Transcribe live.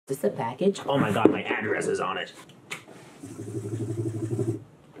this the package? Oh my god, my address is on it.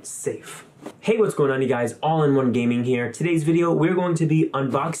 Safe. Hey, what's going on, you guys? All-in-one Gaming here. Today's video, we're going to be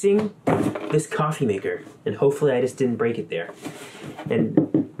unboxing this coffee maker. And hopefully I just didn't break it there.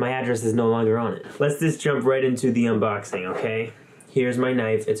 And my address is no longer on it. Let's just jump right into the unboxing, okay? Here's my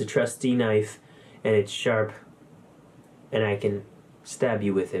knife. It's a trusty knife, and it's sharp, and I can stab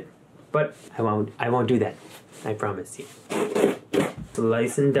you with it. But I won't do that. I promise you.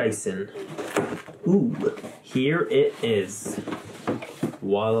 Slice and dicing. Ooh, here it is.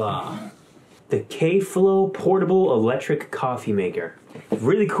 Voila. The K-Flow Portable Electric Coffee Maker.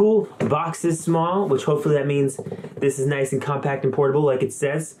 Really cool. Box is small, which hopefully that means this is nice and compact and portable like it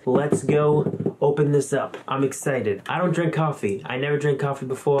says. Let's go open this up. I'm excited. I don't drink coffee. I never drank coffee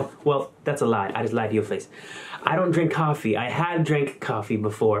before. Well, that's a lie. I just lied to your face. I don't drink coffee. I have drank coffee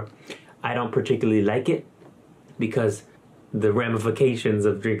before. I don't particularly like it because the ramifications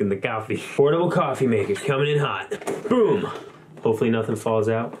of drinking the coffee. Portable coffee maker coming in hot. Boom. Hopefully nothing falls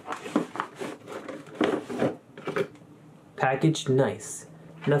out. Packaged nice.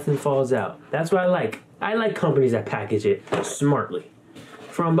 Nothing falls out. That's what I like. I like companies that package it smartly.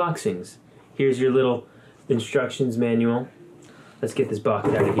 For unboxings, here's your little instructions manual. Let's get this box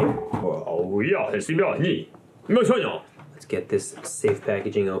out of here. Let's get this safe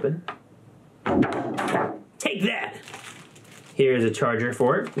packaging open. Take that! Here's a charger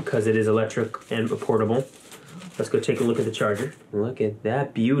for it because it is electric and portable. Let's go take a look at the charger. Look at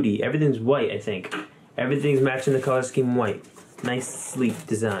that beauty. Everything's white, I think. Everything's matching the color scheme white. Nice, sleek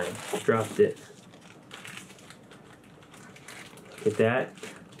design. Dropped it. Look at that.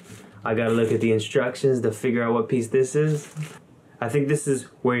 I gotta look at the instructions to figure out what piece this is. I think this is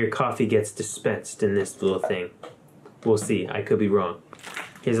where your coffee gets dispensed in this little thing. We'll see. I could be wrong.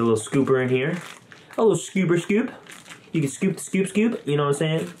 Here's a little scooper in here. A little scooper scoop. You can scoop the scoop, you know what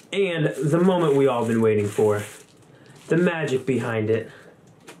I'm saying? And the moment we all been waiting for. The magic behind it.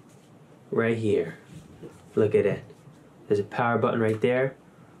 Right here. Look at it. There's a power button right there.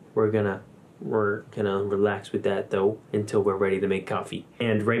 We're gonna relax with that though until we're ready to make coffee.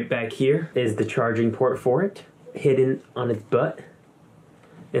 And right back here is the charging port for it. Hidden on its butt.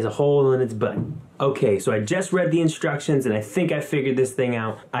 There's a hole in its butt. Okay, so I just read the instructions and I think I figured this thing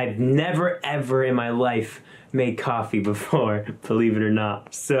out. I've never ever in my life made coffee before, believe it or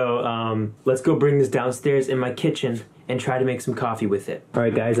not. So let's go bring this downstairs in my kitchen and try to make some coffee with it. All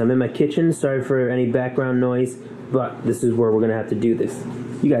right guys, I'm in my kitchen. Sorry for any background noise, but this is where we're gonna have to do this.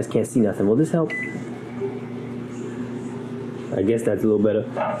 You guys can't see nothing. Will this help? I guess that's a little better.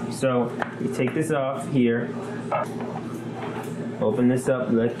 So you take this off here. Open this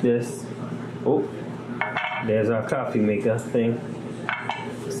up like this. Oh, there's our coffee maker thing.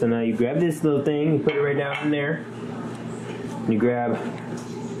 So now you grab this little thing, you put it right down in there. You grab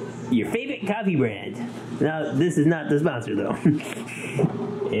your favorite coffee brand. Now, this is not the sponsor though.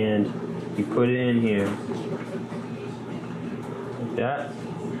 And you put it in here. Like that.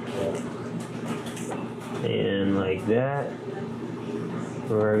 And like that.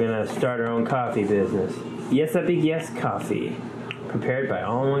 We're gonna start our own coffee business. YesEpicYes coffee. Prepared by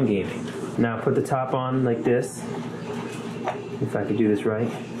All-in-One Gaming. Now put the top on like this. If I could do this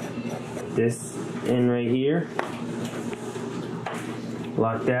right. This in right here.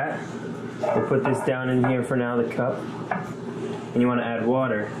 Lock that. We'll put this down in here for now, the cup. And you want to add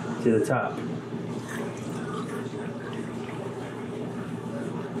water to the top.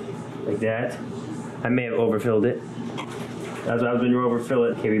 Like that. I may have overfilled it. That's why I was going to overfill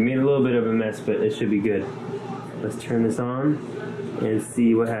it. Okay, we made a little bit of a mess, but it should be good. Let's turn this on and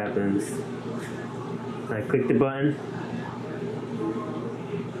see what happens. I click the button.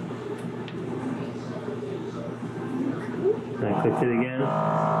 I clicked it again.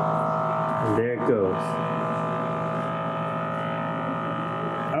 And there it goes.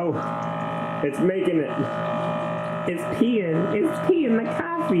 Oh, it's making it. It's peeing. It's peeing the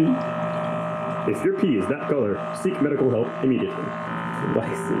coffee. If your pee is that color, seek medical help immediately. Why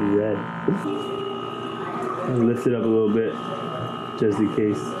is it red? I'll lift it up a little bit, just in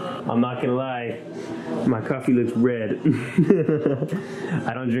case. I'm not gonna lie, my coffee looks red.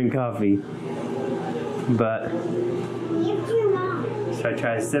 I don't drink coffee, but should I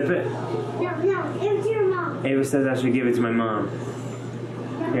try to sip it? No, it's your mom. Ava says I should give it to my mom.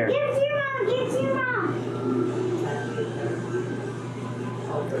 Here. Give it to your mom, give it to your mom.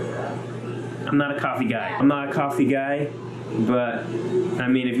 I'm not a coffee guy. But, I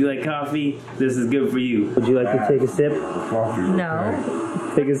mean, if you like coffee, this is good for you. Would you like to take a sip?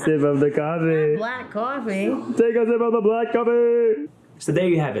 No. Take a sip of the coffee. Black coffee. Take a sip of the black coffee. So there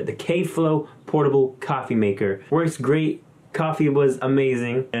you have it, the K-Flow Portable Coffee Maker. Works great Coffee was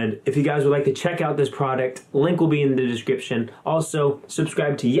amazing. And if you guys would like to check out this product, link will be in the description. Also,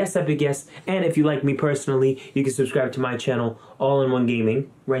 subscribe to YesEpicYes. And if you like me personally, you can subscribe to my channel, All in One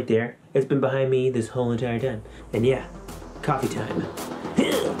Gaming, right there. It's been behind me this whole entire time. And yeah, coffee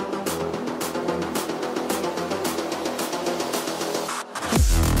time.